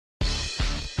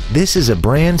This is a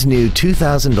brand new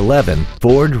 2011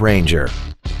 Ford Ranger.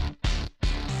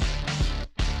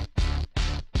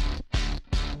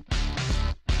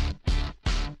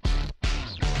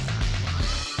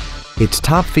 Its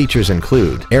top features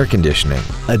include air conditioning,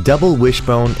 a double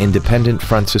wishbone independent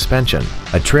front suspension,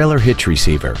 a trailer hitch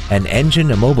receiver, an engine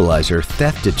immobilizer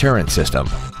theft deterrent system,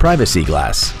 privacy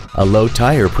glass, a low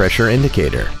tire pressure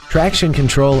indicator, traction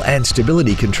control and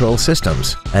stability control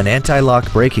systems, an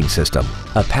anti-lock braking system,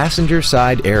 a passenger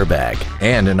side airbag,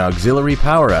 and an auxiliary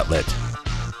power outlet.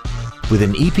 With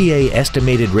an EPA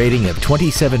estimated rating of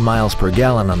 27 miles per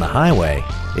gallon on the highway,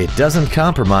 it doesn't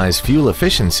compromise fuel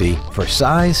efficiency for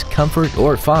size, comfort,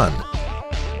 or fun.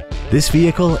 This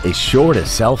vehicle is sure to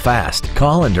sell fast.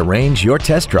 Call and arrange your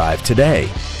test drive today.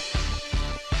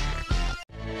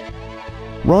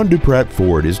 Ron DuPratt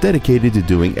Ford is dedicated to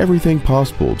doing everything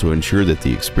possible to ensure that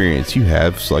the experience you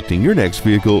have selecting your next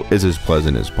vehicle is as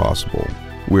pleasant as possible.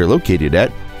 We're located at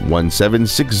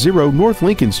 1760 North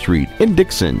Lincoln Street in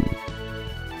Dixon.